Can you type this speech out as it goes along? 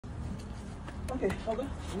Okay.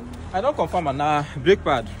 I don't confirm now. Brake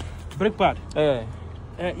pad. Brake pad?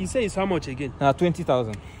 You say it's how much again?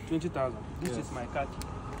 20,000. 20,000. This is my card.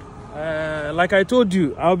 Like I told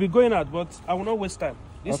you, I'll be going out, but I will not waste time.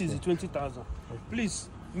 This is the 20,000. Please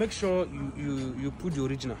make sure you put the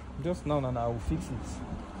original. Just now, I will fix it.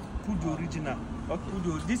 Put the original.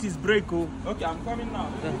 Okay. This is brake. Oh. Okay, I'm coming now.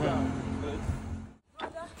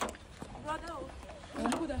 Brother,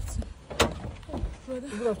 good afternoon.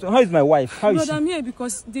 Good afternoon. How is my wife? How is she? I'm here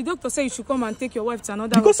because the doctor said you should come and take your wife to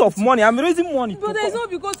another Because hospital. of money. I'm raising money. But it's not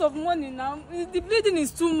because of money now. The bleeding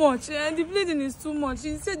is too much. The bleeding is too much.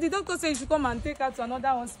 The doctor said you should come and take her to another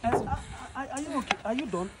hospital. Are you okay? Are you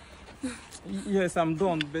done? Yes, I'm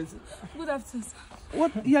done. But... Good afternoon, sir.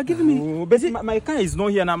 What? You are giving me... But my car is not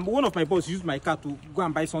here, and one of my boss used my car to go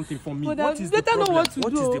and buy something for me. But what is the problem? What is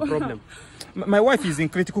the problem? My wife is in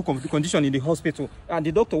critical condition in the hospital, and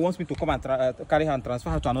the doctor wants me to come and carry her and transfer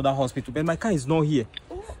her to another hospital. But my car is not here.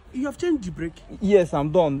 Oh, you have changed the brake? Yes, I'm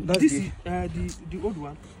done. That's this is the old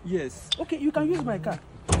one? Yes. Okay, you can use my car.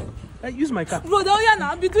 Use my car. Brother,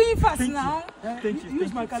 I'll be doing fast now. Thank you.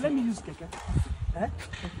 Use my car. Let me use Keke.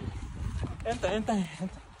 Enter.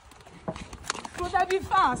 Brother, be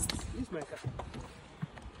fast. Use my car.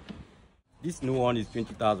 This new one is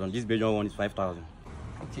 20,000. This Belgian one is 5,000.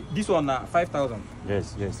 Okay. This one 5,000.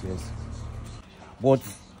 Yes. But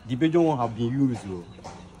the Belgian one have been used.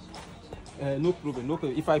 No problem.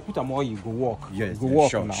 If I put them all, you go walk. Yes. Go walk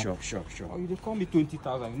sure, now. Sure. Oh, you call me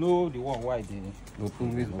 20,000. You know the one why they no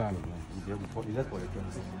always ban. Just for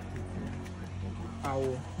electronics. I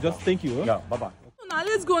will just thank you. Yeah. Bye. Now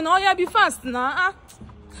let's go now. Be fast now. I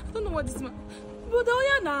don't know what this man. Brother,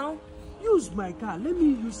 now. Use my car. Let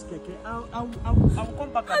me use Keke. I'll come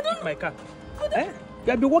back and take my car.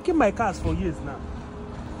 You have been working my cars for years now.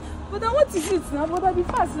 Brother, what is it now? Brother, be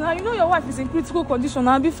fast now. You know your wife is in critical condition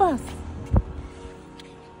now. Be fast.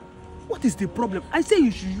 What is the problem? I say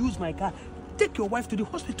you should use my car. Take your wife to the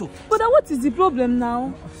hospital. Brother, what is the problem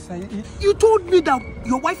now? You told me that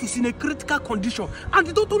your wife is in a critical condition and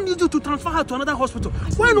the doctor needs you to transfer her to another hospital.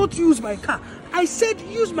 Why not use my car? I said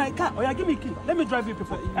use my car. Oh yeah, give me a key. Let me drive you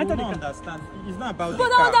people. Enter the car. Understand. It's not about but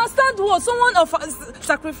the car. I understand what someone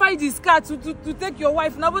sacrificed his car to take your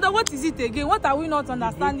wife. Now, brother, what is it again? What are we not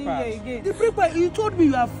understanding here again? The brake pad. You told me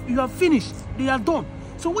you have finished. They are done.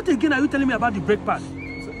 So what again are you telling me about the brake pad?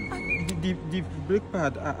 The brake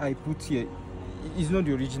pad I put here is not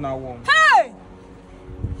the original one. Hey!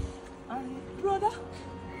 Brother?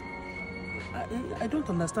 I don't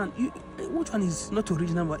understand. Which one is not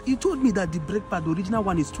original one? You told me that the brake pad, the original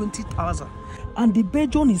one is 20,000 and the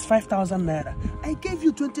Belgian is 5,000 naira. I gave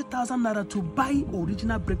you 20,000 naira to buy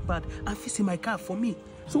original brake pad and fix in my car for me.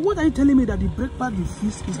 So what are you telling me that the brake pad you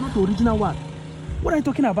fix is not the original one? What are you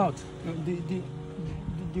talking about?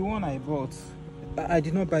 The one I bought, I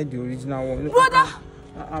did not buy the original one. Brother!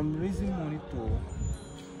 I'm raising money to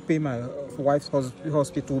pay my wife's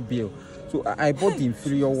hospital bill. So I bought the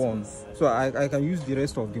inferior one. So I can use the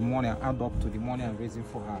rest of the money and add up to the money I'm raising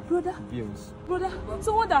for her bills. Brother,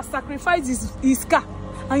 someone that sacrificed his car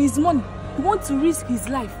and his money, he wants to risk his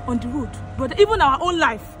life on the road. Brother, even our own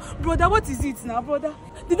life. Brother, what is it now, brother?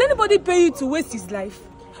 Did anybody pay you to waste his life?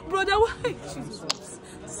 Brother, why?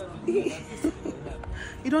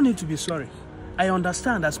 You don't need to be sorry. I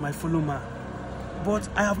understand as my fellow man. But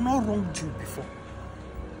I have not wronged you before.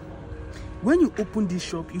 When you opened this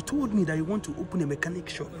shop, you told me that you want to open a mechanic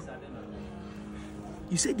shop.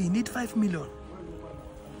 You said you need 5 million.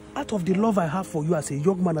 Out of the love I have for you as a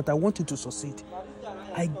young man that I want you to succeed,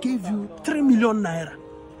 I gave you 3 million naira.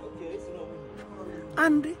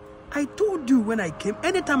 And I told you when I came,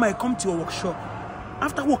 anytime I come to your workshop,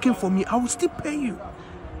 after working for me, I will still pay you.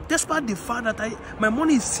 Despite the fact that my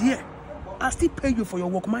money is here, I still pay you for your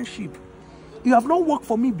workmanship. You have not worked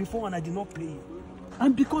for me before and I did not pay you.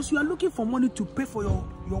 And because you are looking for money to pay for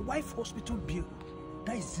your wife's hospital bill,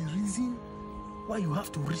 that is the reason why you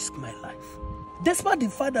have to risk my life. Despite the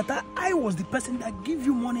fact that I was the person that gave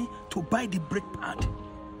you money to buy the brake pad.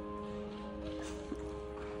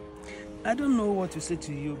 I don't know what to say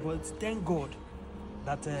to you, but thank God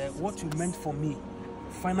that what you meant for me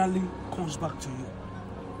finally comes back to you.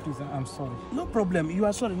 Please, I'm sorry. No problem. You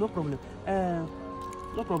are sorry, no problem.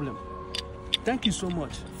 No problem. Thank you so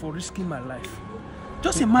much for risking my life.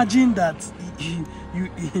 Just imagine that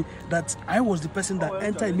that I was the person that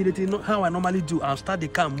entered immediately, not how I normally do, and start the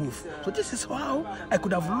car move. So this is how I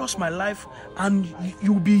could have lost my life, and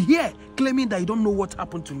you'll be here claiming that you don't know what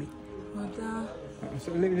happened to me. Mother.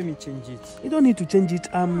 So let me change it. You don't need to change it.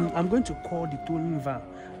 I'm going to call the towing van.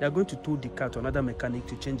 They are going to tow the car to another mechanic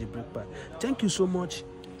to change the brake pad. Thank you so much.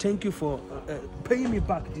 Thank you for paying me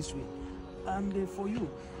back this way. And for you,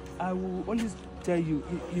 I will always tell you,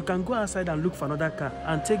 you can go outside and look for another car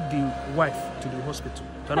and take the wife to the hospital,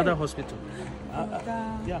 to another hospital.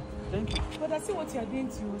 Yeah, thank you. Brother, see what you are doing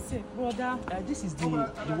to yourself, brother. This is the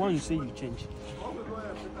one you say you change.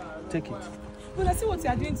 Take it. Brother, see what you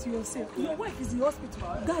are doing to yourself. Your wife is in the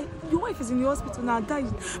hospital. Guy, your wife is in the hospital now, guy.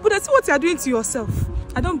 Brother, see what you are doing to yourself.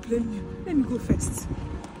 I don't blame you. Let me go first.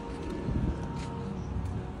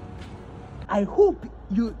 I hope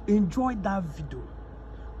you enjoyed that video.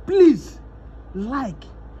 Please like,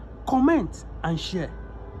 comment and share.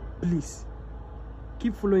 Please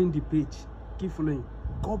keep following the page. Keep following.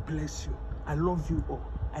 God bless you. I love you all.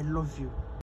 I love you.